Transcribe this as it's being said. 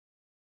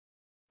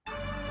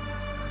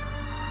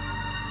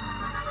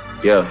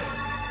Yeah.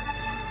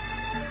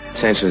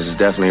 Tensions is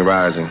definitely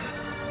rising.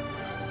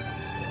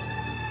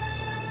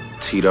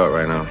 Teed up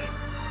right now.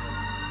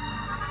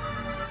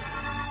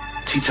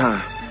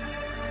 Teatime.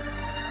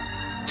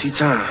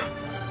 Teatime.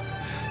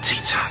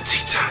 Teatime,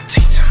 teatime,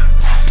 teatime.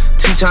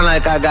 Teatime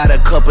like I got a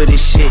cup of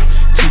this shit.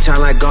 Teatime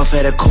like golf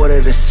at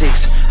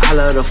 5:45. I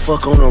love to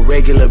fuck on a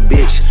regular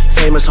bitch.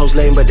 Famous hoes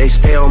lame, but they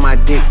stay on my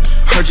dick.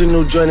 Heard your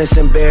new joint, it's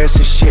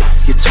embarrassing shit.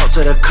 You talk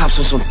to the cops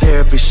on some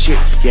therapist shit.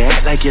 You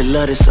act like you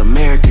love this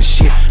American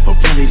shit, but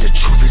really the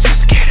truth is you're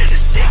scared of the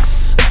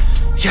 6.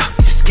 Yeah,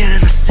 you're scared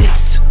of the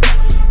 6.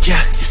 Yeah,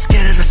 you're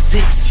scared of the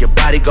 6. Your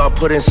bodyguard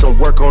put in some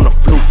work on the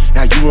fluke.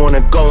 Now you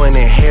wanna go and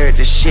inherit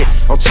the shit.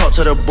 Don't talk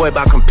to the boy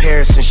about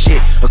comparison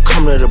shit, or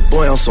come to the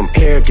boy on some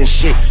arrogant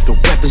shit. The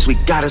weapons we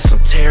got is some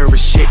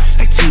terrorist shit.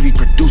 Like TV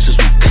producers,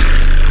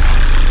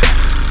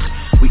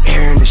 we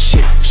airing the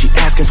shit. She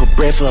asking for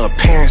bread for her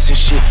parents and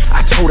shit.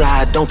 I told her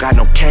I don't got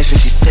no cash and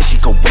she said she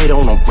could wait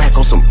on a rack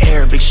on some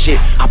Arabic shit.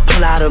 I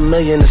pull out $1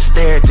 million to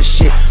stare at the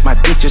shit. My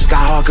dick just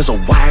got hard cause a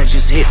wire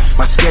just hit.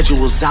 My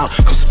schedule was out,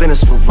 come spin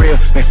us for real.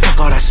 Man, fuck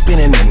all that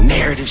spinning the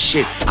narrative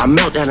shit. I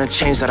melt down the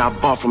chains that I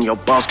bought from your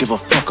boss. Give a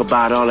fuck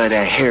about all of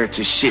that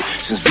heritage shit.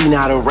 Since V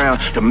not around,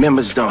 the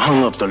members done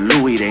hung up the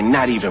Louis. They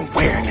not even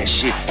wearing that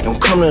shit. Don't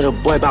come to the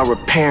boy about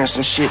repairing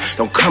some shit.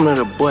 Don't come to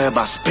the boy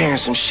about sparing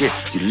some shit.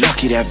 You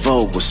lucky that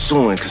Vogue was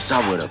suing, cause I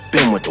would've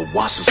been with the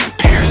Wassers in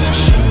Paris and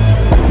shit.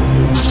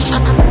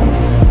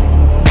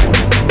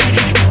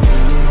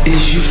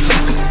 Is you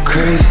fucking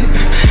crazy?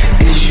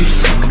 Is you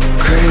fucking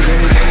crazy?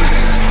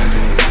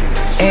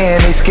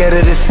 And they scared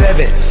of the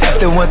 7.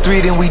 After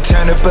 1-3, then we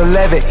turn up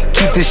 11.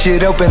 Keep the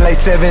shit open like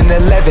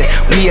 7-Eleven.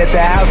 We at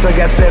the house, I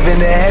got 7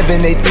 to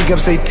heaven. They think I'm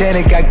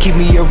satanic, I keep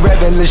me a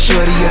rebel. Lil'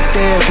 shorty a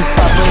therapist,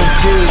 Papa and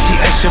Zig. She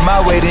ushered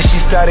my way, then she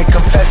started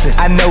confessing.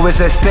 I know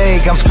it's at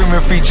stake, I'm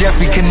screaming free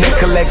Jeffrey.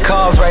 Connect, collect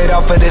calls right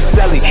off of the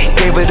celly.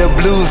 Gave her the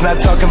blues,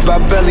 not talking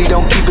about belly.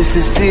 Don't keep it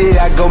sincere,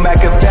 I go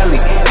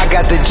Machiavelli. I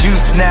got the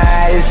juice now,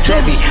 it's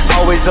heavy.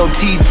 Always on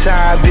tea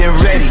time, been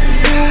ready.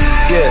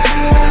 Yeah.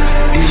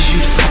 Is you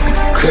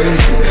fucking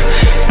crazy?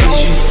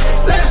 Is you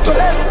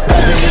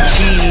Rubbing the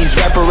cheese,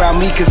 wrap around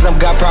me cause I'm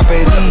got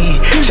property.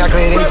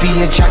 Chocolate AP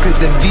and chocolate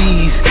the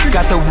V's.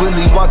 Got the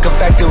Willy Wonka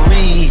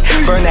factory.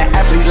 Burn that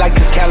athlete like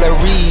his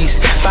calories.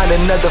 Find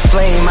another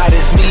flame, out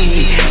as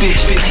me.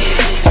 Bitch.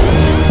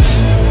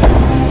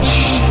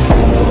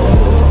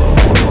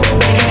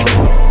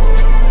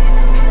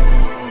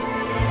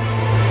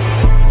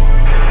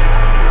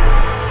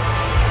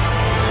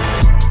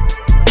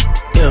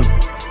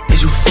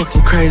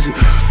 Crazy.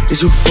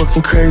 Is you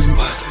fucking crazy?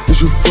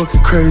 Is you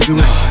fucking crazy?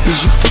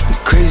 Is you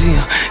fucking crazy?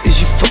 Is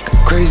you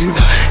fucking crazy?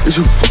 Is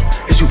you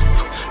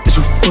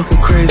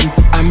fucking crazy?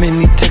 I'm in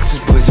these Texas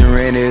boys and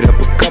ran it up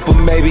a couple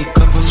maybe.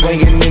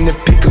 Swinging in the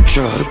pickup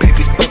truck,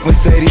 baby fuck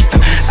Mercedes.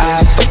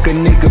 I fuck a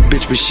nigga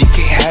bitch, but she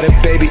can't have a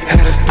baby.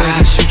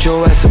 I shoot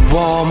your ass a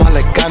wall, my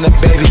like on a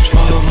baby.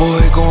 The boy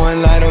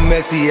going Lionel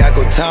Messi, I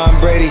go Tom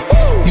Brady.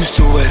 Used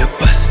to wear the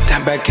bus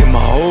down back in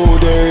my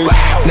old days.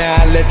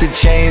 Now I let the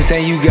chains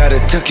hang, you gotta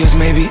tuck yours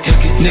maybe.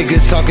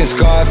 Niggas talking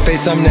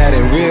Scarface, I'm not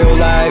in real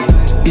life.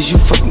 Is you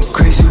fucking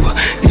crazy?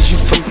 Is you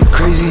fucking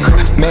crazy?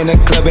 Man, the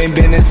club ain't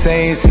been the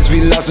same since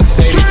we lost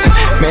Mercedes.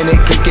 Man, they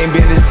clique ain't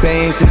been the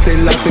same since they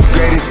lost the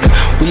greatest.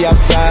 We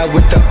outside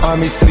with the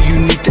army, so you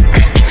need to.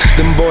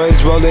 Them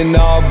boys rolling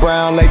all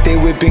brown like they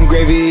whipping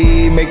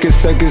gravy. Make a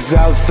circus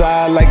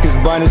outside like it's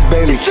Barnes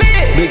Bailey.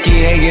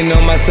 Vicky hanging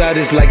on my side,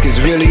 it's like it's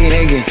really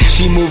hanging.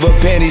 She move her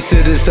panties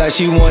to the side,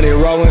 she want it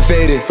raw and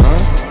faded.